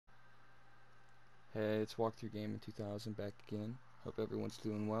Hey, it's Walkthrough Gaming 2000 back again. Hope everyone's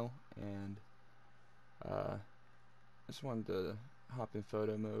doing well, and I just wanted to hop in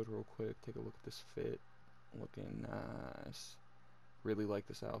photo mode real quick, take a look at this fit. Looking nice. Really like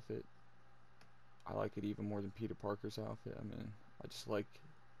this outfit. I like it even more than Peter Parker's outfit. I mean, I just like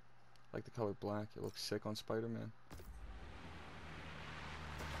the color black. It looks sick on Spider-Man.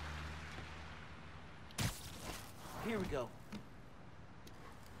 Here we go.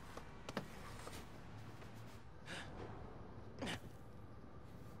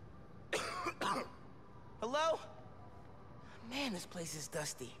 Hello? Man, this place is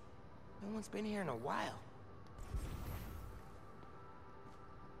dusty. No one's been here in a while.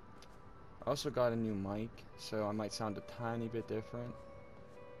 I also got a new mic, so I might sound a tiny bit different.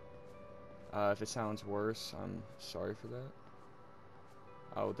 If it sounds worse, I'm sorry for that.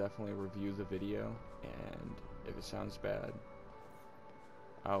 I will definitely review the video, and if it sounds bad,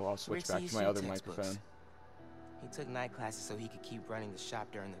 I'll switch back to my other microphone. He took night classes so he could keep running the shop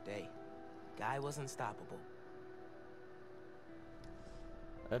during the day. Guy was unstoppable.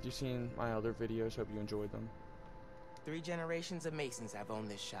 Have you seen my other videos? Hope you enjoyed them. 3 generations of Masons have owned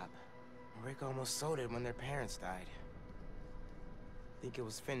this shop. Rick almost sold it when their parents died. Think it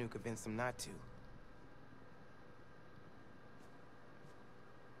was Finn who convinced him not to.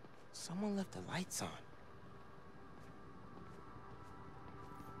 Someone left the lights on.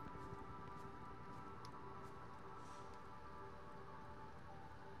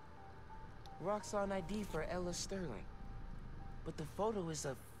 Roxxon ID for Ella Sterling. But the photo is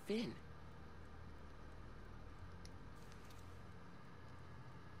of Finn.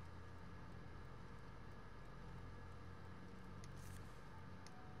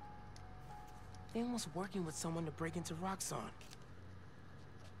 Finn was working with someone to break into Roxxon.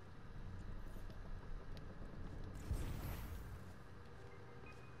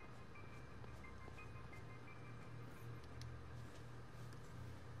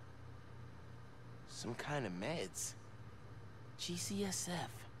 Some kind of meds. GCSF.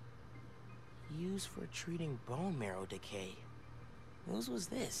 Used for treating bone marrow decay. Whose was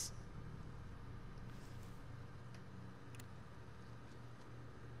this?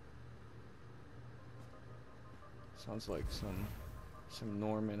 Sounds like some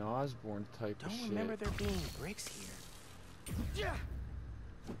Norman Osborn type of shit. Don't remember there being bricks here. Yeah.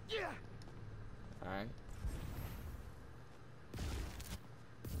 Alright.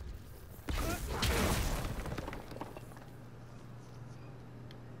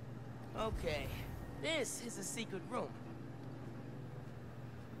 Okay, this is a secret room.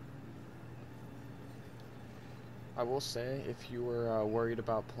 I will say, if you were worried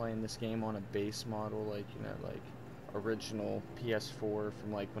about playing this game on a base model, like, you know, like original PS4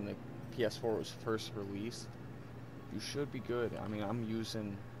 from like when the PS4 was first released, you should be good. I mean, I'm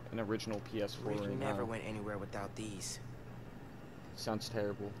using an original PS4 Rick right never now. went anywhere without these. Sounds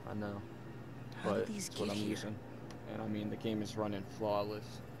terrible, I know, How but did these it's what get I'm here? using. And I mean, the game is running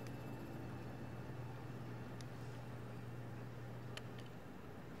flawless.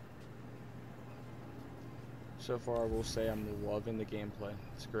 So far, I will say I'm loving the gameplay.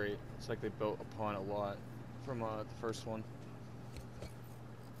 It's great. It's like they built upon a lot from the first one.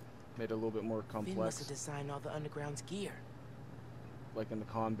 Made it a little bit more Finn must complex, have designed all the Underground's gear. like in the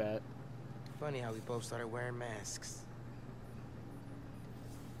combat. Funny how we both started wearing masks.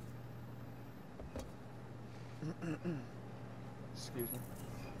 Excuse me.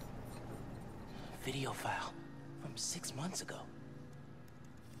 Video file from 6 months ago.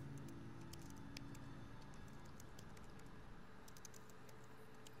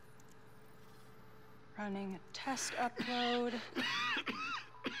 Running a test upload.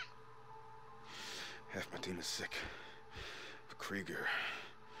 Half my team is sick. But Krieger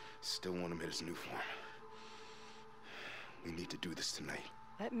still want him in his new form. We need to do this tonight.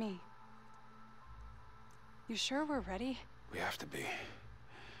 Let me. You sure we're ready? We have to be.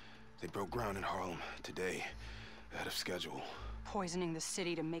 They broke ground in Harlem today, ahead of schedule. Poisoning the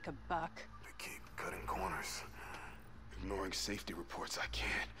city to make a buck. They keep cutting corners, ignoring safety reports. I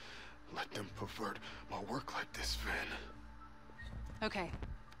can't let them pervert my work like this, Finn. Okay,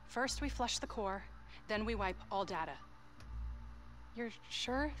 first we flush the core, then we wipe all data. You're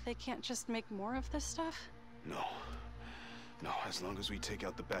sure they can't just make more of this stuff? No. No, as long as we take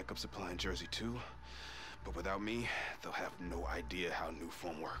out the backup supply in Jersey too. But without me, they'll have no idea how new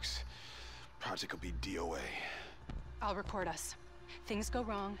form works. Project will be DOA. I'll record us. Things go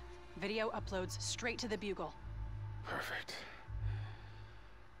wrong, video uploads straight to the Bugle. Perfect.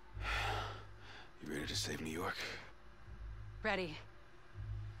 You ready to save New York? Ready.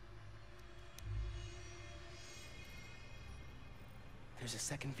 There's a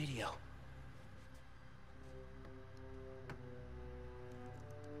second video.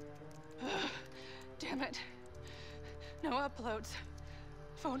 Damn it. No uploads.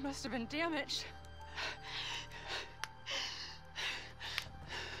 Phone must have been damaged.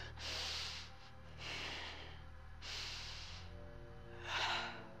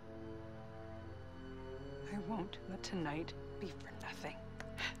 I won't let tonight be for nothing.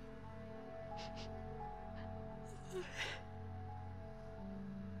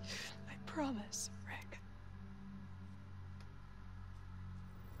 I promise, Rick.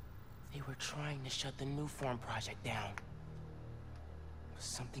 They were trying to shut the Nuform project down. But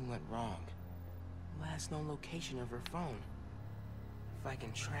something went wrong. Last known location of her phone. If I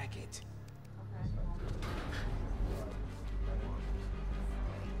can track it.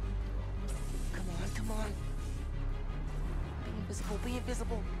 Come on, come on. Be invisible, be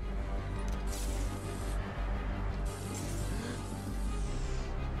invisible.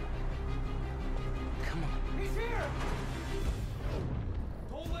 Come on. He's here!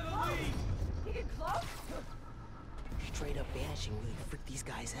 Don't let him leave! He get close? Straight up vanishing really freaked these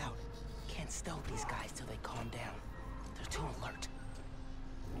guys out. Can't stealth these guys till they calm down. They're too alert.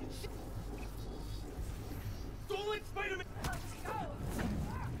 Don't let Spider-Man...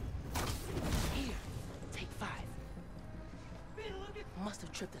 Here, take 5. Must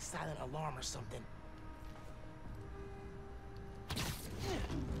have tripped a silent alarm or something.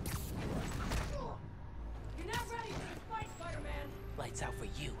 You're not ready for the fight, Spider-Man! Lights out for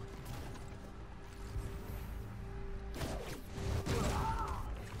you.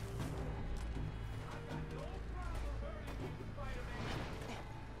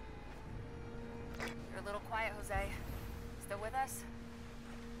 You're a little quiet, Jose. Still with us?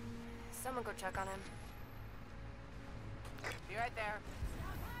 Someone go check on him. Be right there.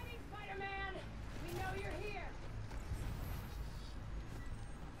 Stop hiding, Spider-Man! We know you're here!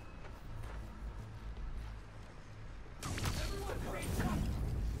 Everyone, brace up!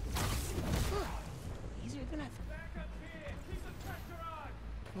 Easier than I thought. Back up here! Keep the pressure on!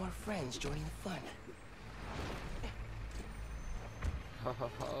 More friends joining the fun. Ho ho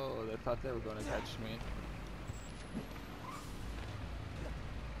ho, they thought they were gonna catch me.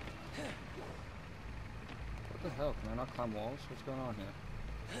 What the hell? Can I not climb walls? What's going on here?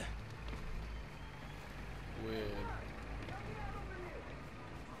 Weird.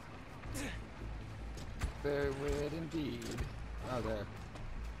 Very weird indeed. Oh, there.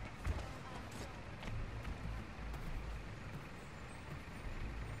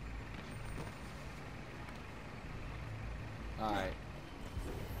 Alright.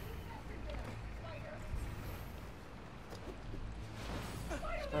 This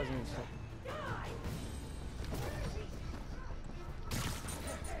guy's gonna stop.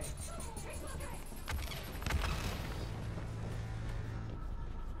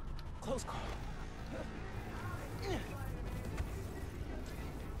 Close call.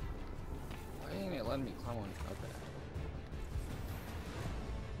 Why ain't it letting me climb on? Okay.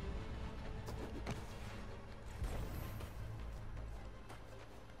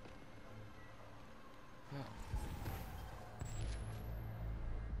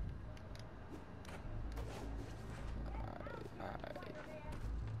 Alright.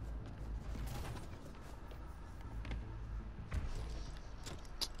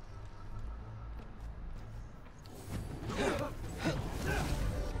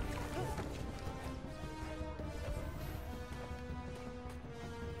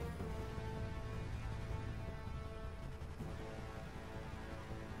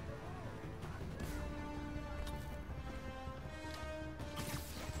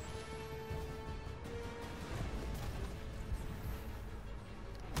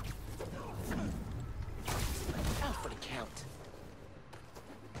 Out for the count.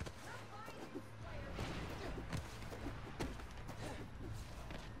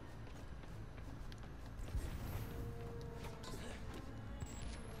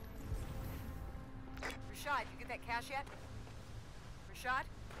 Rashad, you get that cash yet? Rashad?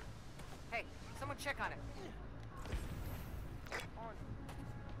 Hey, someone check on it.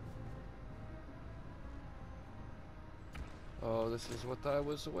 Oh, this is what I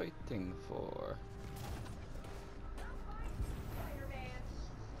was waiting for.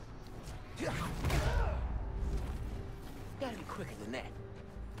 Gotta be quicker than that.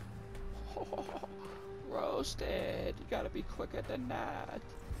 Roasted. You gotta be quicker than that.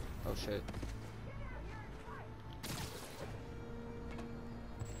 Oh shit.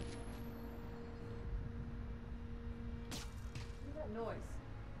 What's that noise?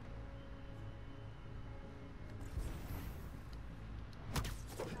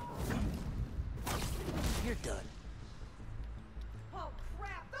 You're done. Oh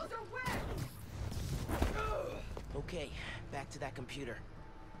crap! Those are wet! Okay, back to that computer.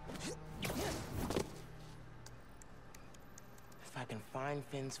 I can find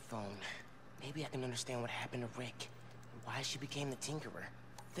Finn's phone, maybe I can understand what happened to Rick. And why she became the Tinkerer.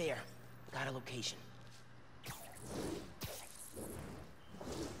 There. Got a location.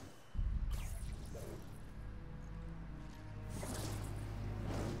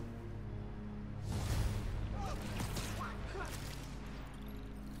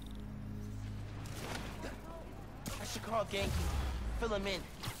 I should call Genki. Fill him in.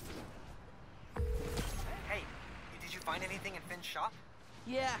 Hey, did you find anything in Finn's shop?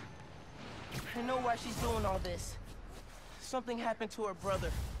 Yeah. I know why she's doing all this. Something happened to her brother.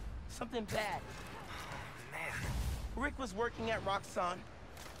 Something bad. Man, Rick was working at Roxxon.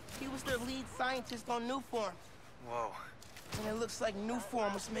 He was their lead scientist on Newform. whoa. And it looks like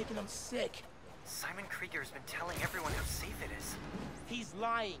Newform was making him sick. Simon Krieger's been telling everyone how safe it is. He's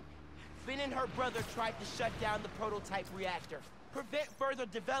lying. Finn and her brother tried to shut down the prototype reactor. Prevent further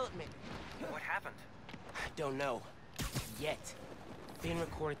development. What happened? I don't know. Yet. Finn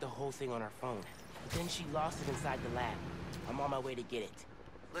recorded the whole thing on her phone. But then she lost it inside the lab. I'm on my way to get it.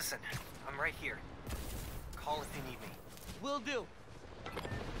 Listen, I'm right here. Call if you need me. Will do.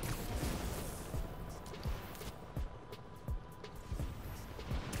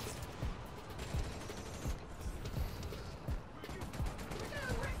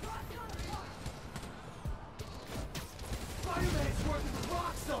 Spider-Man's working for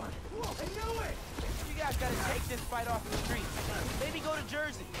Roxxon! I knew it! You guys gotta take this fight off the streets. Maybe go to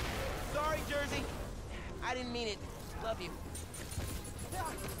Jersey. Sorry, Jersey. I didn't mean it. Love you. Back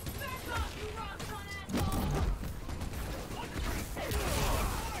off, you Roxxon asshole!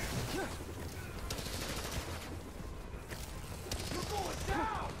 You're going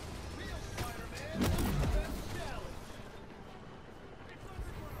down!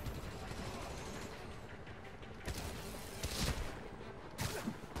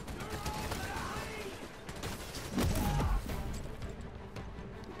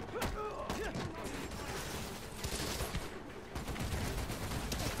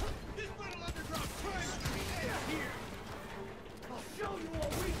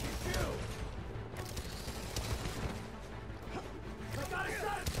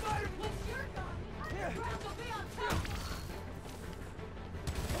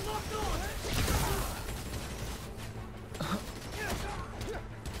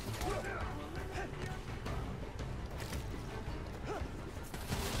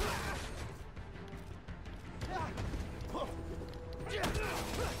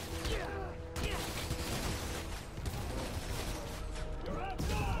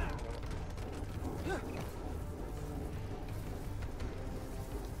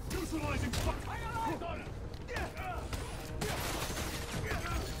 Neutralizing fire!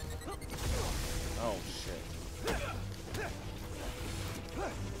 Oh shit.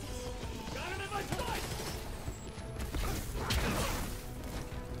 Got him in my sight!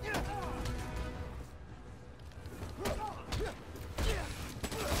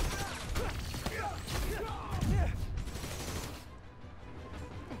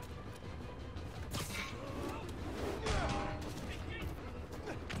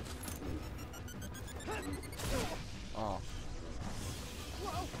 Oh.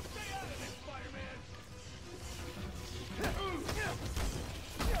 Whoa! Stay out of this, Spider-Man!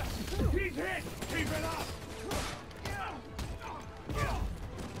 He's hit! Keep it up!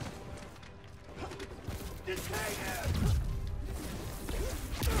 Detain him!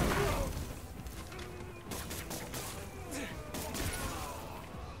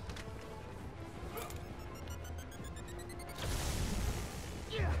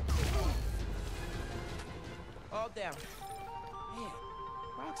 All down. Man,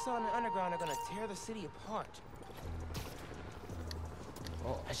 Roxxon and Underground are gonna tear the city apart.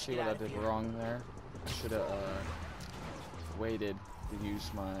 Oh, I Let's see get what I out of did here. wrong there. I should have waited to use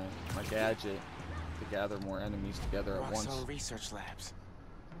my gadget to gather more enemies together at once. Roxxon Research Labs.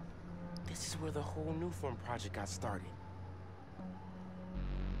 This is where the whole Newform project got started.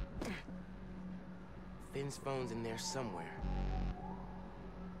 Finn's phone's in there somewhere.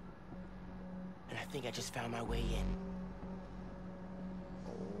 And I think I just found my way in.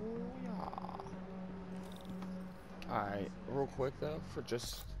 Oh yeah. Alright, real quick though, for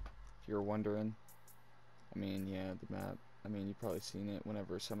just if you're wondering. I mean, yeah, the map. I mean, you've probably seen it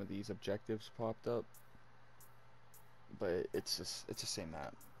whenever some of these objectives popped up. But it's the same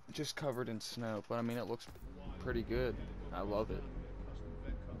map. Just covered in snow. But I mean, it looks pretty good. I love it.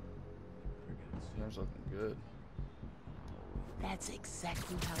 It's looking good. That's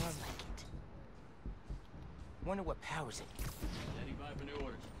exactly how I like it. Wonder what powers it. Standing by for new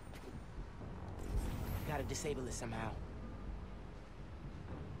orders. Gotta disable it somehow.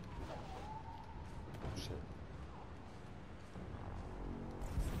 Shit.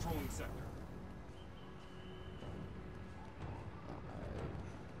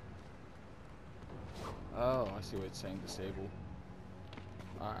 I see what it's saying, disable.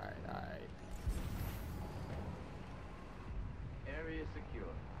 Alright, alright. Area secure.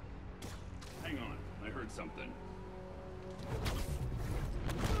 Hang on, I heard something.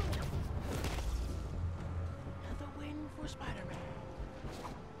 They're waiting for Spider-Man.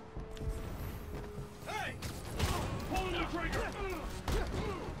 Hey! Pulling the trigger!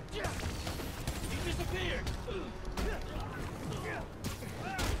 He disappeared!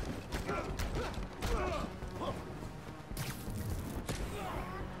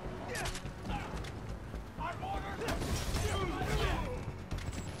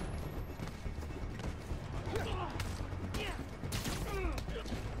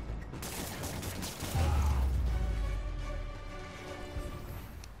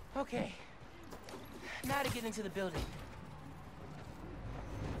 Okay. Now to get into the building.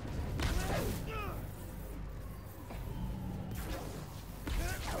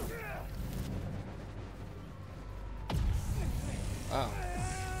 Oh.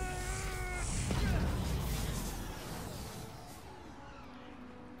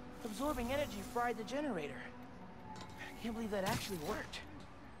 Absorbing energy fried the generator. I can't believe that actually worked.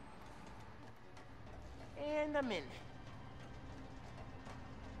 And I'm in.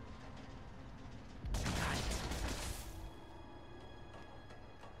 Got it.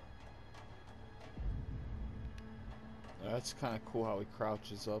 That's kind of cool how he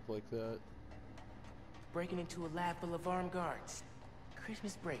crouches up like that. Breaking into a lab full of armed guards.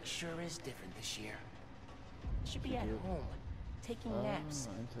 Christmas break sure is different this year. Should be at home, taking naps,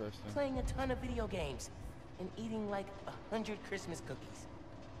 Interesting. playing a ton of video games, and eating like 100 Christmas cookies.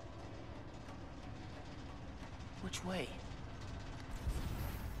 Which way?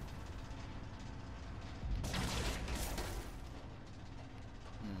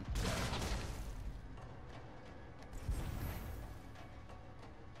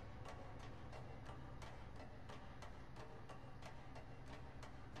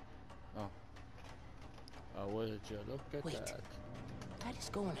 Oh. Oh, what did you look at Wait. that? Did I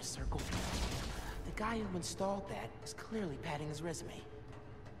just go in a circle? The guy who installed that is clearly padding his resume.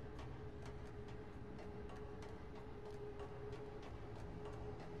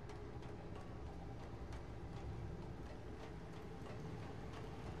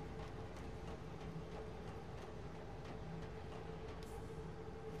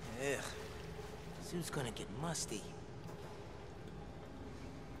 Ugh. Suit's gonna get musty.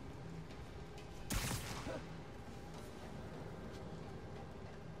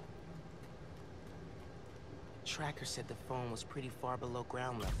 Tracker said the phone was pretty far below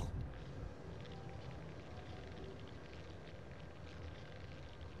ground level.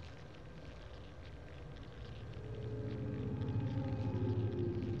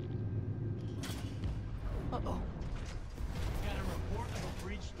 Uh-oh. Got a report of a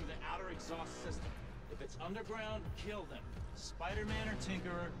breach through the outer exhaust system. If it's underground, kill them. Spider-Man or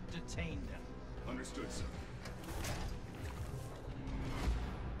Tinkerer, detain them. Understood, sir.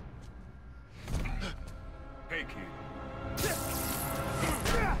 Hey, kid.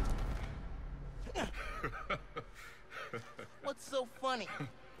 What's so funny?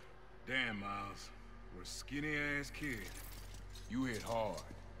 Damn, Miles. What a skinny-ass kid. You hit hard.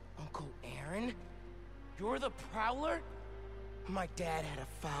 Uncle Aaron? You're the Prowler? My dad had a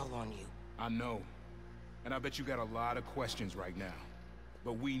foul on you. I know. And I bet you got a lot of questions right now.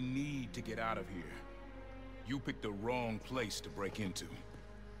 But we need to get out of here. You picked the wrong place to break into.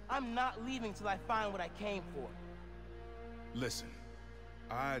 I'm not leaving till I find what I came for. Listen,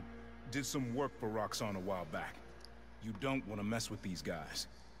 I did some work for Roxxon a while back. You don't want to mess with these guys.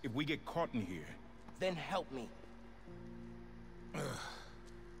 If we get caught in here... Then help me.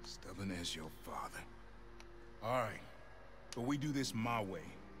 Stubborn as your father. All right, but we do this my way.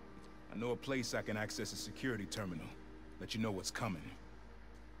 I know a place I can access a security terminal. Let you know what's coming.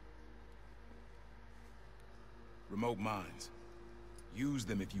 Remote mines. Use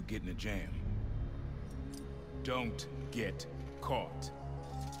them if you get in a jam. Don't get caught.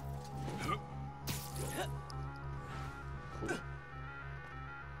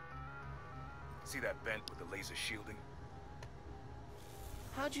 See that vent with the laser shielding?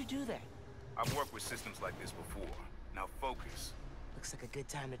 How'd you do that? I've worked with systems like this before. Now focus. Looks like a good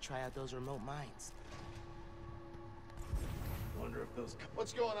time to try out those remote mines. Wonder if those...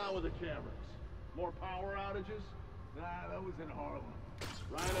 What's going on with the cameras? More power outages? Nah, that was in Harlem.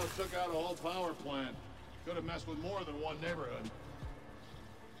 Rhino took out a whole power plant. Could have messed with more than one neighborhood.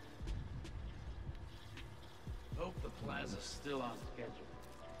 Hope the plaza's still on schedule.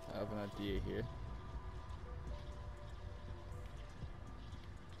 I have an idea here.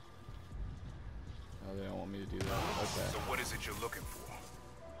 Oh, they don't want me to do that. Okay. So what is it you're looking for?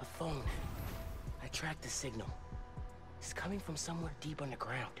 A phone. I tracked the signal. It's coming from somewhere deep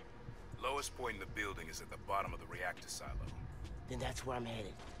underground. Lowest point in the building is at the bottom of the reactor silo. Then that's where I'm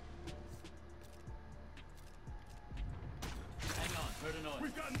headed. Hang on, heard a noise.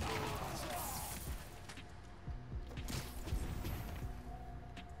 We've got...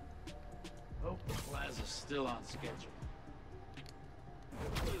 Hope the plaza's still on schedule.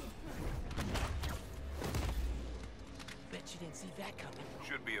 Bet you didn't see that coming.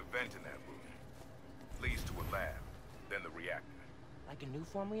 Should be a vent in that room. Leads to a lab, then the reactor. Like a new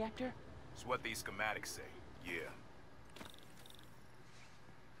form reactor? It's what these schematics say, yeah.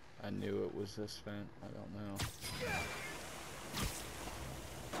 I knew it was this vent. I don't know.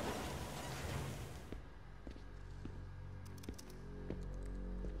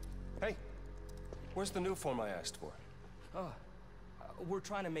 Hey, where's the new form I asked for? We're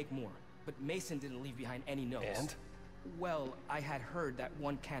trying to make more, but Mason didn't leave behind any notes. And? Well, I had heard that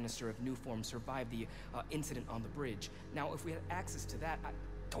one canister of new form survived the incident on the bridge. Now, if we had access to that,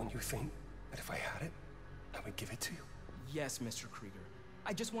 Don't you think that if I had it, I would give it to you? Yes, Mr. Krieger.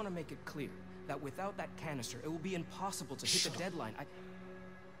 I just want to make it clear that without that canister, it will be impossible to hit the deadline.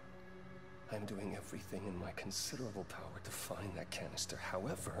 I'm doing everything in my considerable power to find that canister.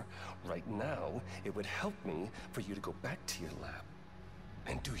 However, right now, it would help me for you to go back to your lab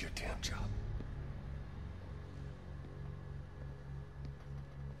and do your damn job.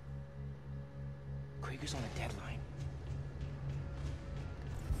 Krieger's on a deadline.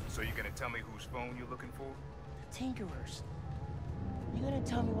 So you're gonna tell me whose phone you're looking for? Tinkerers. You gonna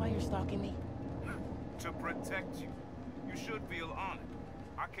tell me why you're stalking me? To protect you. You should feel honored.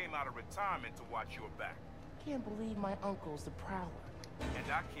 I came out of retirement to watch your back. Can't believe my uncle's the Prowler.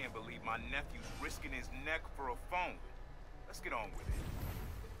 And I can't believe my nephew's risking his neck for a phone. Let's get on with it.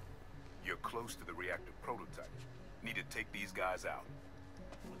 You're close to the reactor prototype. Need to take these guys out.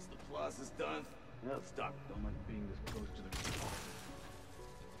 Once the plaza's done, they'll stop. Don't like being this close to the...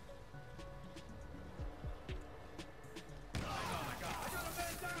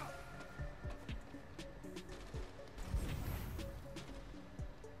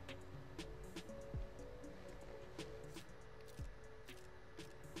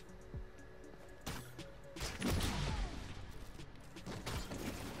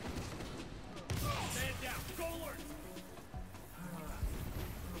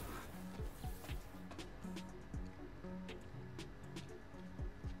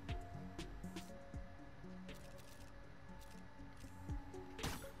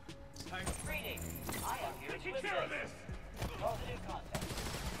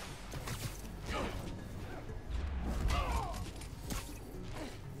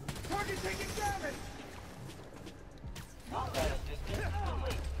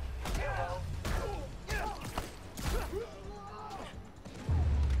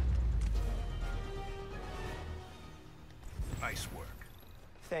 Nice work.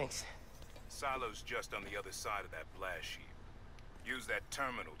 Thanks. Silo's just on the other side of that blast sheet. Use that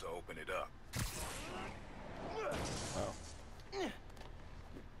terminal to open it up. Oh. Wait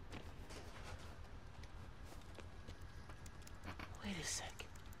a sec.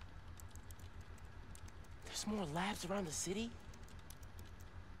 There's more labs around the city?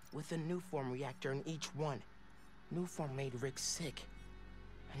 With a new form reactor in each one. New form made Rick sick.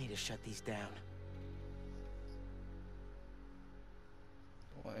 I need to shut these down.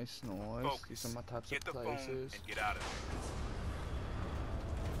 Nice, nice. Focus. These are my types of Get the phone places. and get out of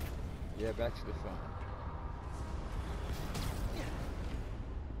there. Yeah, back to the phone.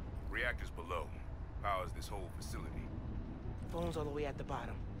 Reactor's below. Powers this whole facility. Phone's all the way at the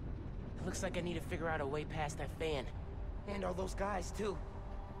bottom. It looks like I need to figure out a way past that fan. And all those guys, too.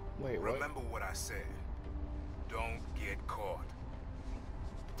 Wait, what? Remember what I said. Don't get caught.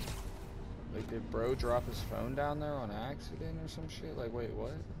 Like, did bro drop his phone down there on accident or some shit? Like, wait,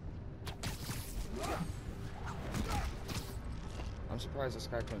 what? I'm surprised this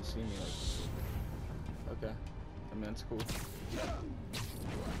guy couldn't see me. Like, okay. I mean, it's cool.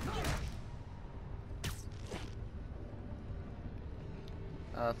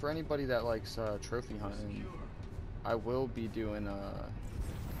 For anybody that likes trophy hunting, I will be doing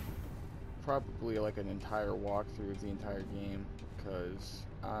probably like an entire walkthrough of the entire game, because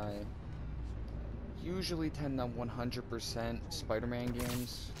I usually tend to 100% Spider-Man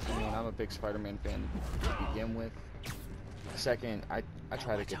games. I mean, I'm a big Spider-Man fan to begin with. Second, I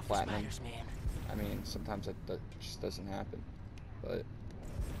try to get platinum. I mean, sometimes that just doesn't happen, but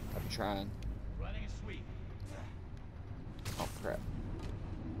I've been trying. Running a sweep. Oh crap.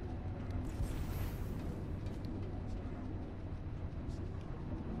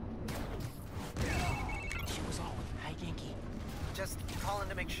 She was all with High Yankee. Just calling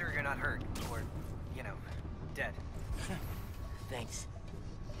to make sure you're not hurt, or you know, dead. Thanks.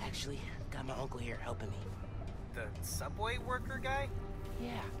 Actually, got my uncle here helping me. The subway worker guy?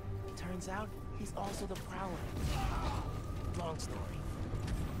 Yeah. Turns out, he's also the Prowler. Long story.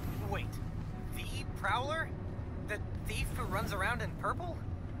 Wait, the Prowler? The thief who runs around in purple?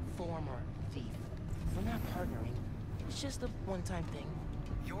 Former thief. We're not partnering. It's just a one-time thing.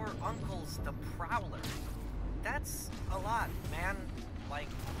 Your uncle's the Prowler. That's a lot, man. Like,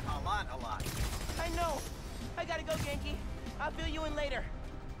 a lot. I know! I gotta go, Genki. I'll fill you in later.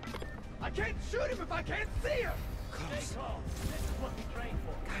 I can't shoot him if I can't see him! Close. This is what we trained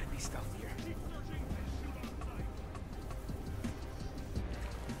for. Gotta be stealthier.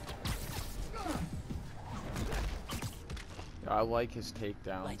 I like his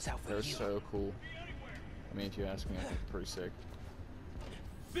takedowns. Lights out for They're you. so cool. I mean, if you ask me, I think they're pretty sick.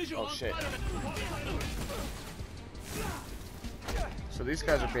 Visual Oh on shit. Spider-Man. So these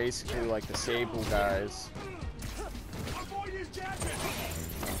guys are basically like the Sable guys. Avoid his gadget!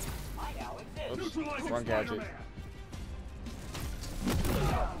 Oops, wrong gadget.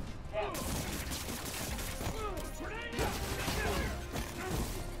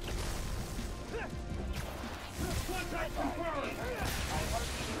 Contact confirmed!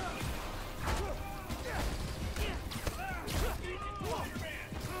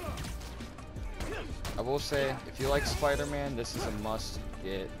 I will say, if you like Spider-Man, this is a must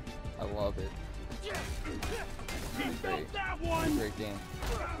get. I love it. Great. Great game.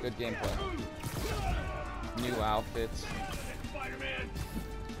 Good gameplay. New outfits.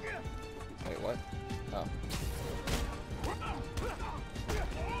 Wait, what? Oh.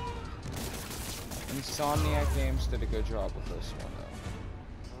 Insomniac Games did a good job with this one,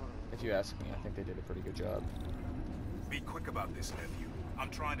 though. If you ask me, I think they did a pretty good job. Be quick about this, nephew. I'm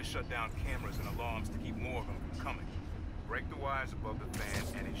trying to shut down cameras and alarms to keep more of them from coming. Break the wires above the fan,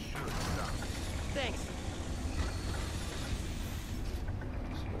 and it should stop. Thanks.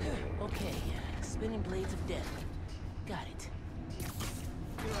 Okay, spinning blades of death. Got it.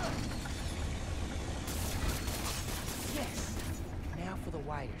 Yes. Now for the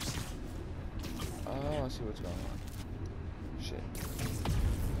wires. Oh, I see what's going on. Shit.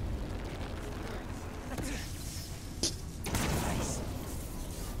 Nice.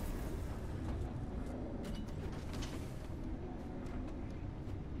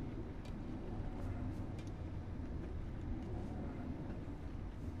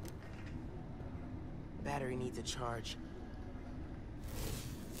 Battery needs a charge.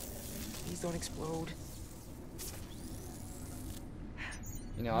 Please don't explode.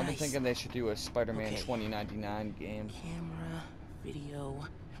 You know, I've been Nice. thinking they should do a Spider-Man Okay. 2099 game. Camera, video.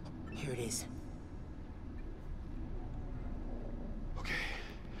 Here it is. Okay.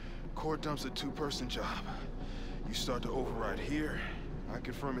 Core dump's a two-person job. You start to override here, I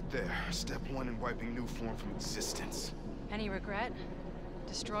confirm it there. Step 1 in wiping Nuform from existence. Any regret?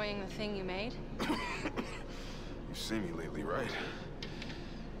 Destroying the thing you made? You've seen me lately, right?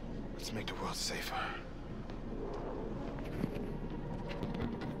 Let's make the world safer.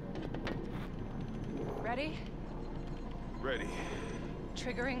 Ready? Ready.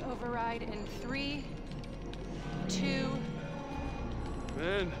 Triggering override in 3, 2...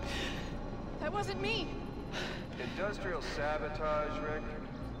 Ben! That wasn't me! Industrial sabotage, Rick?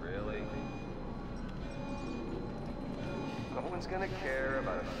 Really? No one's gonna care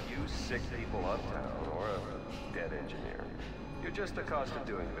about a few sick people uptown or a dead engineer. You're just the cost of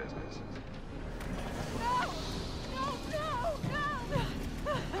doing business. No! No, no,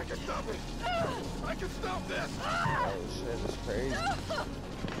 no! I can stop it! I can stop this! Oh shit, that's crazy.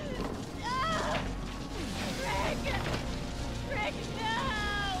 Rick! Rick, no!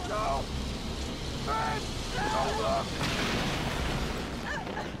 No! Ben! No, look!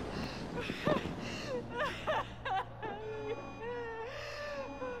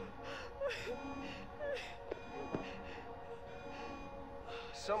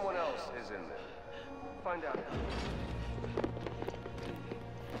 Someone else is in there. Find out.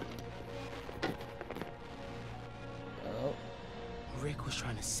 Oh, Rick was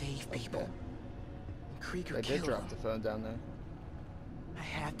trying to save people. Krieger they did killed drop him. the phone down there. I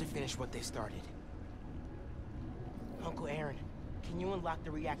have to finish what they started. Uncle Aaron, can you unlock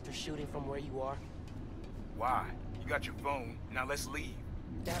the reactor shooting from where you are? Why? You got your phone. Now let's leave.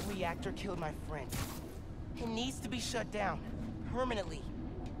 That reactor killed my friend. It needs to be shut down. Permanently.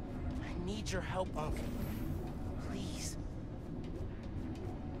 I need your help, Unc. Please.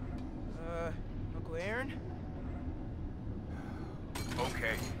 Uncle Aaron?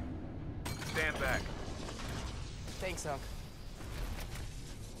 Okay. Stand back. Thanks, Unc.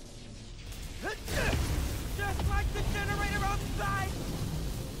 Just like the generator outside!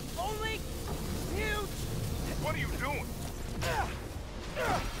 Only here!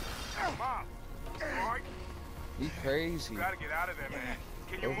 crazy. You gotta get out of there, man.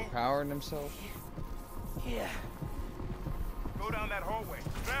 Can you move? Overpowering himself. Yeah. Go down that hallway.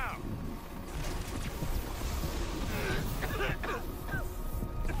 Now.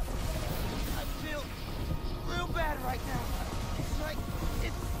 I feel real bad right now. It's like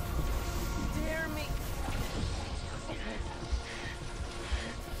it's tearing me.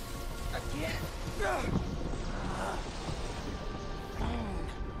 I can't.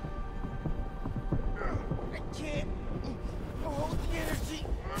 I can't hold the energy.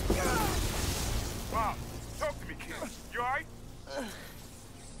 Mom, talk to me, kid. You alright?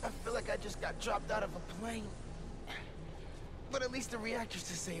 I feel like I just got dropped out of a plane. But at least the reactor's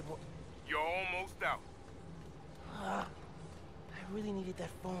disabled. You're almost out. I really needed that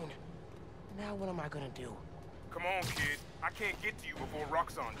phone. Now what am I gonna do? Come on, kid. I can't get to you before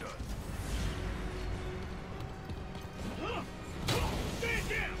Roxxon does. Stand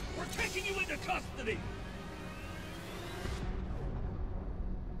down! We're taking you into custody!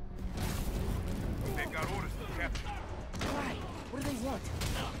 They've got orders to capture you. Why? What do they want?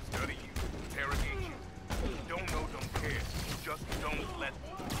 Study you. Interrogate you. Don't know, don't care. Just don't let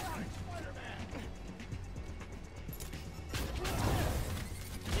them.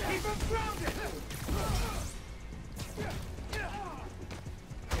 Keep him grounded!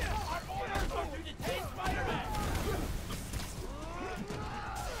 Our orders are to detain Spider-Man!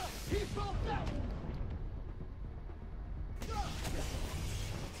 He's both out!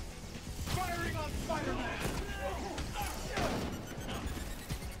 Firing on Spider-Man!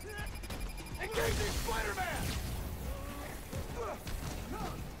 Engaging Spider-Man!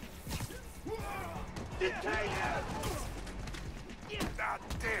 Detain him! God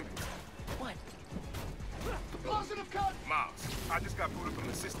damn it. What? Positive cut! Miles, I just got booted from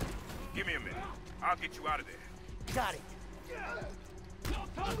the system. Give me a minute. I'll get you out of there. Got it.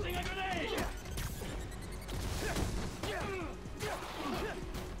 Tossing a grenade!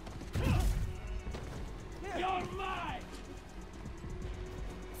 You're mine!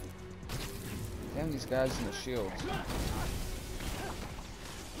 Damn, these guys in the shields.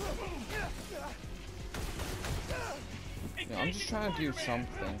 I'm just trying to do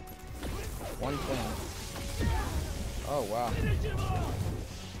something. One thing. Oh, wow.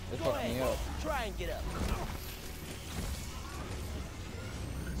 They fucked me up. Try and get up.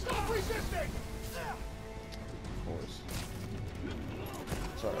 Stop resisting! Of course.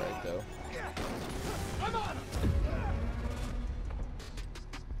 It's alright, though. I'm on him!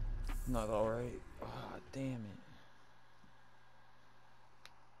 Not alright. Ah, damn it.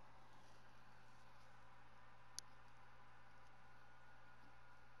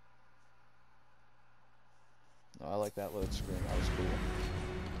 Oh, I like that load screen. That was cool.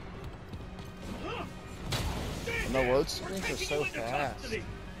 And the load screens are so fast.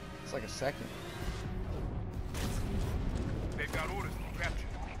 It's like a second. They've got orders to capture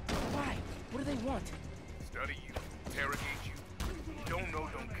you. Why? What do they want? Study you. Interrogate you. Don't know,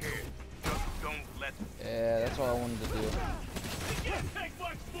 don't care. Just don't let them. Yeah, that's all I wanted to do. You can't take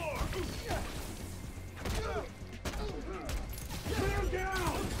much more! Man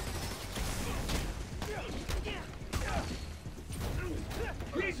down!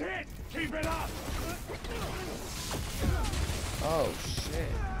 He's hit! Keep it up! Oh,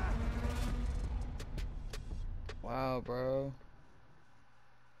 shit. Wow, bro.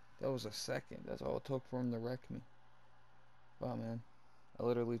 That was a second. That's all it took for him to wreck me. Wow, man. I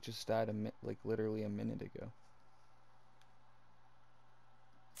literally just died literally a minute ago.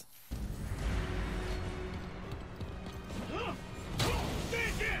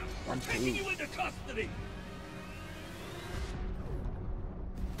 Stand down! We're taking you into custody!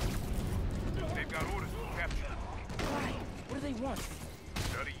 They've got orders to capture you. Why? What do they want?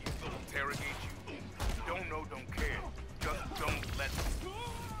 Study you. Interrogate you. Don't know, don't care. Just don't let them.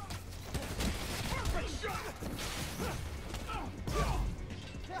 Perfect shot!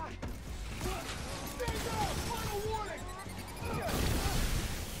 Stay down! Final warning!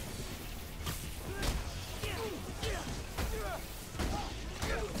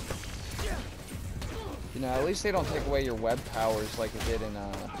 You know, at least they don't take away your web powers like it did in,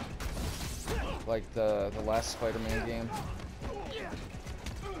 like the last Spider-Man game.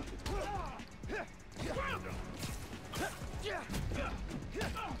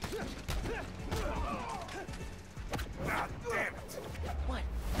 God damn it. What?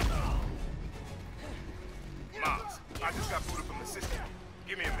 Miles, I just got booted from the system.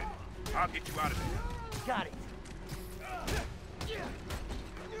 Give me a minute. I'll get you out of there. Got it.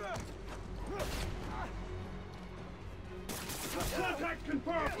 Contact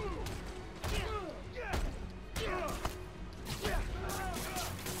confirmed!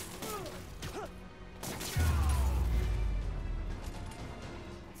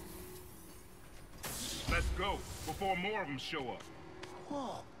 before more of them show up.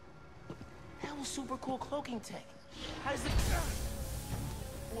 Whoa. That was super cool cloaking tech. How does it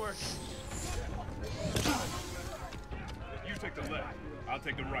work? You take the left. I'll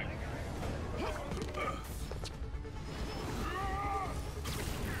take the right.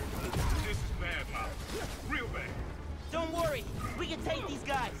 This is bad, Miles. Real bad. Don't worry. We can take these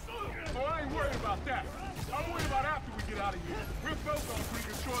guys. Oh, I ain't worried about that. I'm worried about after we get out of here. We're both on pretty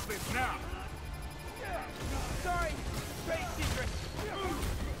good short list now. Sorry. Trade secret.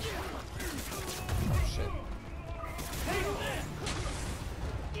 Shit.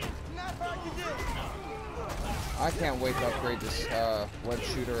 Not hard to do. I can't wait to upgrade this web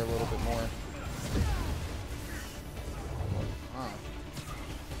shooter a little bit more. Wow.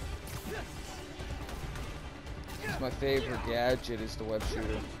 It's my favorite gadget is the web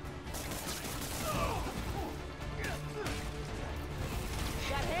shooter.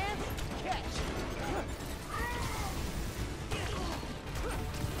 Got hands? Catch.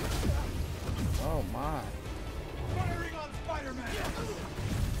 Oh my. Firing on Spider-Man!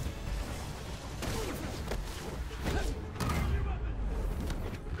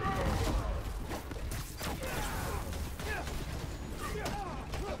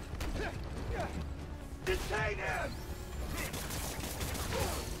 Detain him!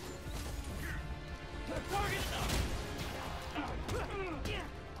 Target!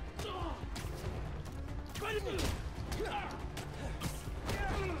 Spider-Man!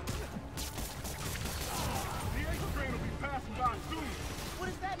 Train will be passing by soon. What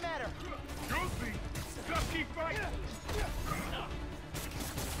does that matter? You'll see. Just keep fighting.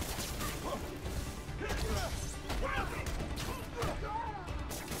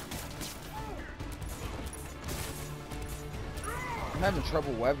 I'm having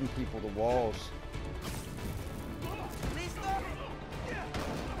trouble webbing people to walls.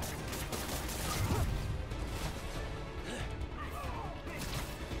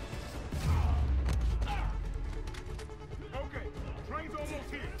 Okay, train's almost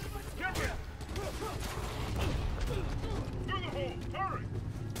here. Get ready. Through the hole. Hurry.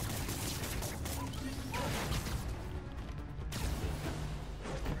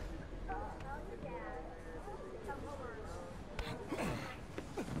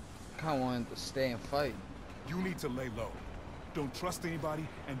 I kinda wanted to stay and fight. You need to lay low. Don't trust anybody,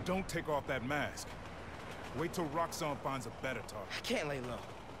 and don't take off that mask. Wait till Roxxon finds a better target. I can't lay low.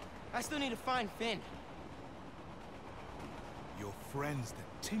 I still need to find Finn. Your friend's the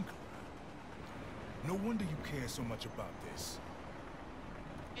Tinkerer. No wonder you care so much about this.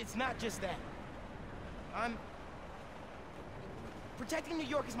 It's not just that. Protecting New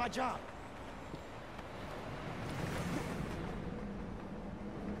York is my job.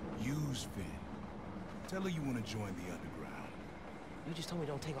 Use Finn. Tell her you want to join the underground. You just told me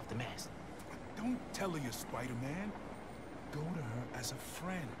don't take off the mask. Don't tell her you're Spider-Man. Go to her as a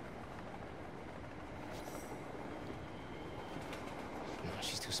friend. No,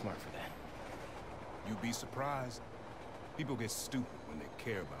 she's too smart for that. You'd be surprised. People get stupid when they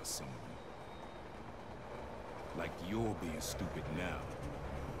care about someone. Like you're being stupid now.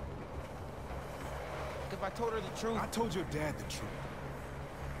 If I told her the truth... I told your dad the truth.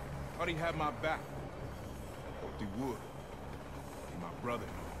 Thought he had my back. Hoped he would. Be my brother.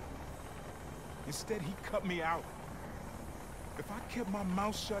 Instead, he cut me out. If I kept my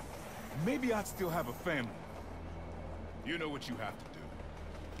mouth shut, maybe I'd still have a family. You know what you have to do.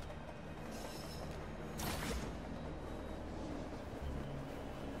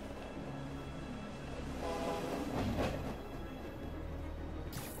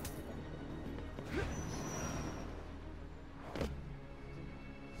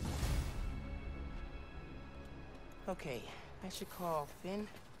 Okay, I should call Finn?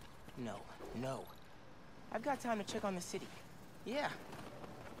 No. I've got time to check on the city. Yeah.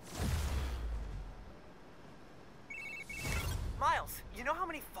 Miles, you know how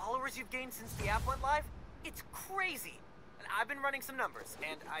many followers you've gained since the app went live? It's crazy. And I've been running some numbers,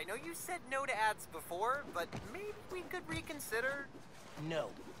 and I know you said no to ads before, but maybe we could reconsider... No.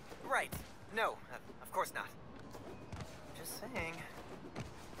 Right. No, of course not. Just saying.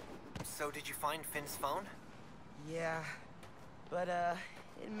 So did you find Finn's phone? Yeah, but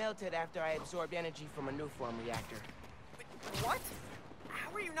it melted after I absorbed energy from a Nuform reactor. Wait, what?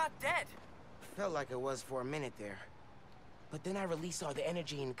 How are you not dead? Felt like it was for a minute there. But then I released all the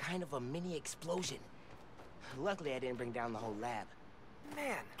energy in kind of a mini explosion. Luckily, I didn't bring down the whole lab.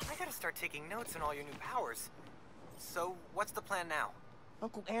 Man, I gotta start taking notes on all your new powers. So, what's the plan now?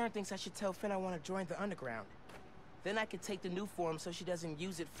 Uncle Aaron thinks I should tell Finn I want to join the underground. Then I could take the Nuform so she doesn't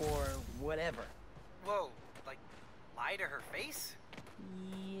use it for whatever. Whoa, like, lie to her face?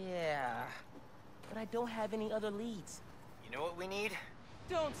 Yeah. but I don't have any other leads. You know what we need?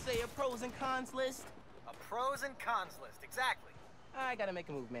 Don't say a pros and cons list. A pros and cons list, exactly. I gotta make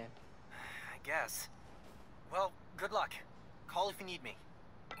a move, man. I guess. Well, good luck. Call if you need me.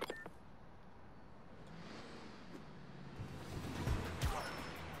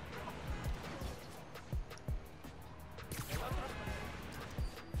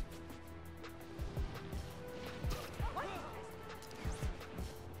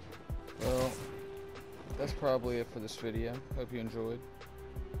 Well, that's probably it for this video. Hope you enjoyed.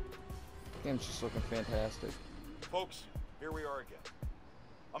 Game's just looking fantastic. Folks, here we are again.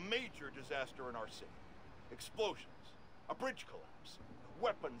 A major disaster in our city. Explosions, a bridge collapse,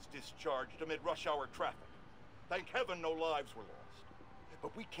 weapons discharged amid rush hour traffic. Thank heaven no lives were lost.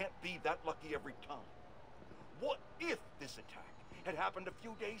 But we can't be that lucky every time. What if this attack had happened a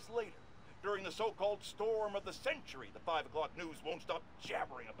few days later, during the so-called storm of the century the 5 o'clock news won't stop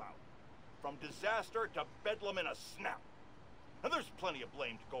jabbering about? From disaster to bedlam in a snap. And there's plenty of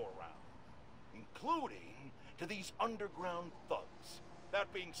blame to go around, including to these underground thugs.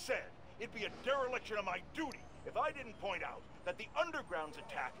 That being said, it'd be a dereliction of my duty if I didn't point out that the Underground's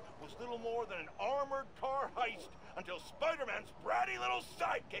attack was little more than an armored car heist until Spider-Man's bratty little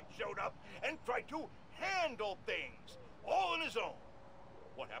sidekick showed up and tried to handle things, all on his own.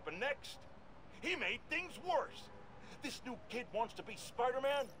 What happened next? He made things worse. This new kid wants to be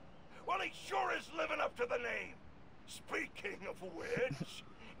Spider-Man? Well, he sure is living up to the name. Speaking of which,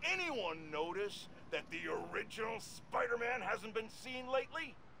 anyone notice that the original Spider-Man hasn't been seen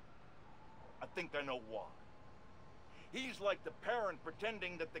lately? I think I know why. He's like the parent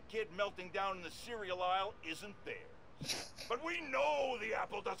pretending that the kid melting down in the cereal aisle isn't theirs. But we know the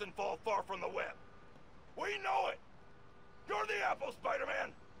apple doesn't fall far from the web. We know it. You're the apple,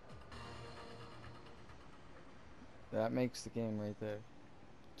 Spider-Man. That makes the game right there.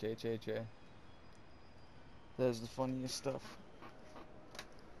 JJJ. That is the funniest stuff.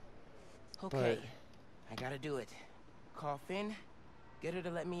 Okay, I gotta do it. Call Finn, get her to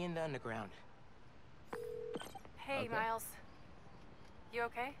let me in the Underground. Hey, Okay. Miles. You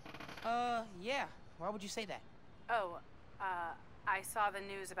okay? Yeah. Why would you say that? Oh, I saw the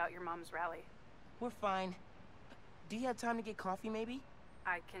news about your mom's rally. We're fine. Do you have time to get coffee, maybe?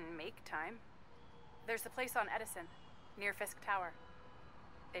 I can make time. There's a place on Edison, near Fisk Tower.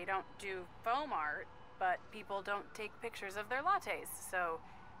 They don't do foam art, but people don't take pictures of their lattes, so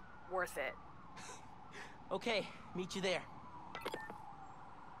worth it. Okay, meet you there.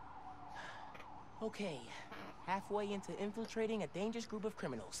 Okay, halfway into infiltrating a dangerous group of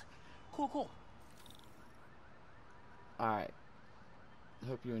criminals. Cool. Alright.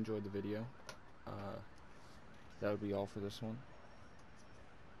 Hope you enjoyed the video. That would be all for this one.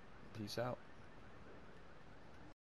 Peace out.